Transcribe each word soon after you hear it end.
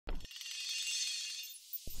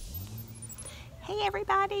Hey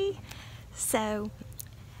everybody! So,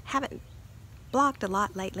 haven't blogged a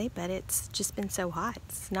lot lately, but it's just been so hot.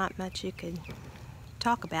 It's not much you could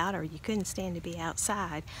talk about, or you couldn't stand to be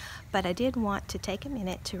outside. But I did want to take a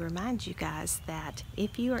minute to remind you guys that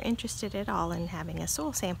if you are interested at all in having a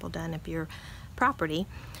soil sample done of your property,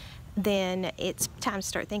 then it's time to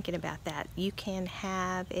start thinking about that. You can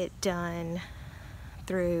have it done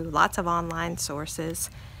through lots of online sources.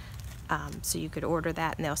 So you could order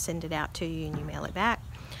that and they'll send it out to you and you mail it back.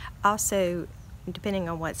 Also, depending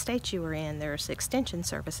on what state you are in, there's extension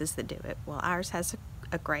services that do it. Well, ours has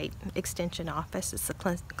a great extension office. It's the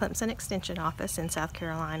Clemson Extension Office in South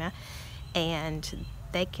Carolina, and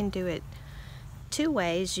they can do it two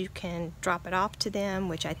ways. You can drop it off to them,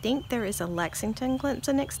 which I think there is a Lexington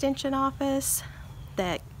Clemson Extension Office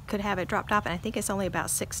that could have it dropped off, and I think it's only about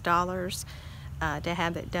 $6 to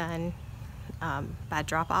have it done by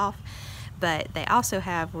drop-off. But they also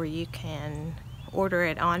have where you can order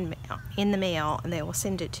it in the mail, and they will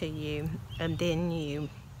send it to you, and then you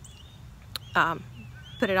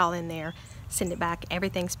put it all in there, send it back.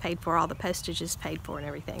 Everything's paid for, all the postage is paid for and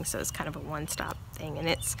everything, so it's kind of a one-stop thing, and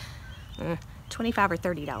it's $25 or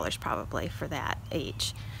 $30 probably for that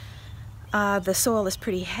each. The soil is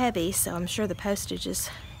pretty heavy, so I'm sure the postage is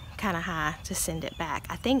kind of high to send it back.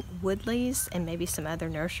 I think Woodley's and maybe some other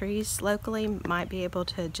nurseries locally might be able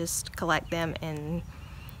to just collect them and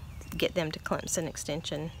get them to Clemson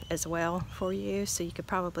Extension as well for you, so you could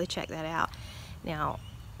probably check that out. Now,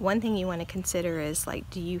 one thing you want to consider is, like,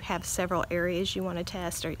 do you have several areas you want to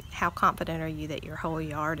test, or how confident are you that your whole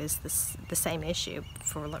yard is the same issue?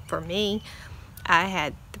 For me, I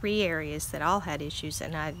had 3 areas that all had issues,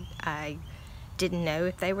 and I didn't know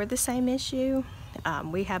if they were the same issue.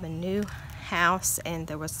 We have a new house, and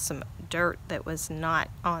there was some dirt that was not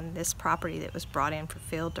on this property that was brought in for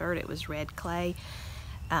field dirt. It was red clay.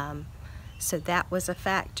 So that was a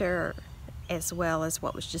factor, as well as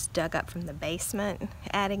what was just dug up from the basement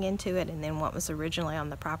adding into it, and then what was originally on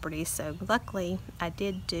the property. So luckily I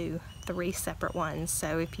did do 3 separate ones.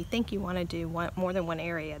 So if you think you want to do more than one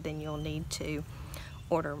area, then you'll need to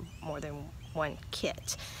order more than one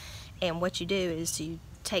kit. And what you do is you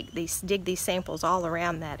dig these samples all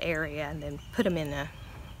around that area, and then put them in a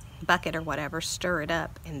bucket or whatever, stir it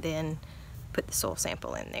up, and then put the soil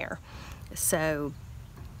sample in there, so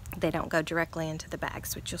they don't go directly into the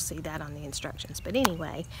bags, which you'll see that on the instructions. But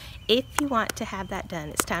anyway, if you want to have that done,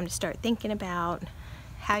 it's time to start thinking about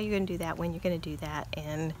how you're going to do that, when you're going to do that,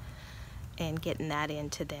 and getting that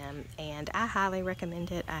into them. And I highly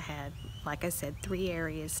recommend it. I had, like I said, 3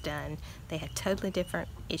 areas done. They had totally different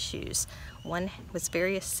issues. One was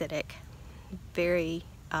very acidic, very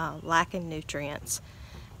lacking nutrients.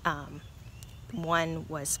 One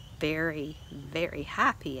was very, very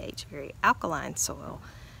high pH, very alkaline soil,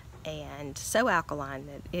 and so alkaline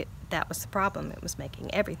that that was the problem. It was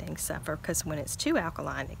making everything suffer, because when it's too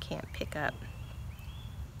alkaline, it can't pick up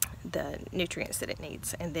the nutrients that it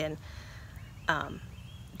needs. And then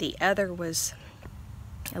the other was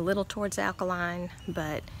a little towards alkaline,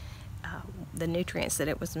 but the nutrients that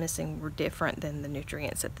it was missing were different than the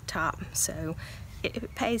nutrients at the top. So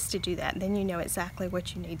it pays to do that. Then you know exactly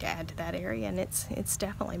what you need to add to that area, and it's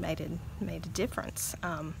definitely made a difference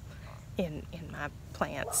in my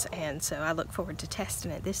plants. And so I look forward to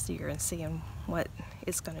testing it this year and seeing what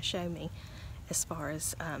it's going to show me as far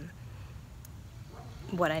as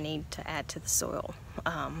what I need to add to the soil.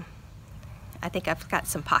 I think I've got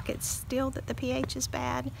some pockets still that the pH is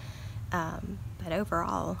bad, but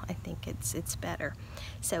overall I think it's better.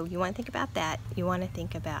 So you want to think about that. You want to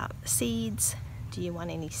think about seeds. Do you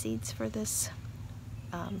want any seeds for this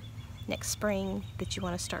next spring that you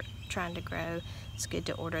want to start trying to grow? It's good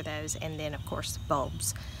to order those. And then of course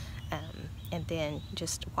bulbs, and then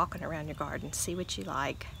just walking around your garden, see what you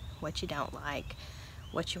like, what you don't like,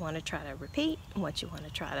 what you want to try to repeat, what you want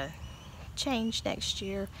to try to change next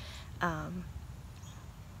year.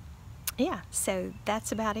 Yeah, so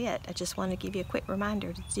that's about it. I just want to give you a quick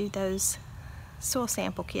reminder to do those soil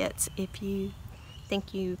sample kits. If you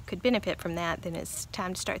think you could benefit from that, then it's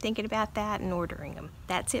time to start thinking about that and ordering them.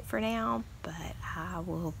 That's it for now, but I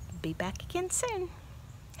will be back again soon.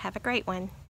 Have a great one.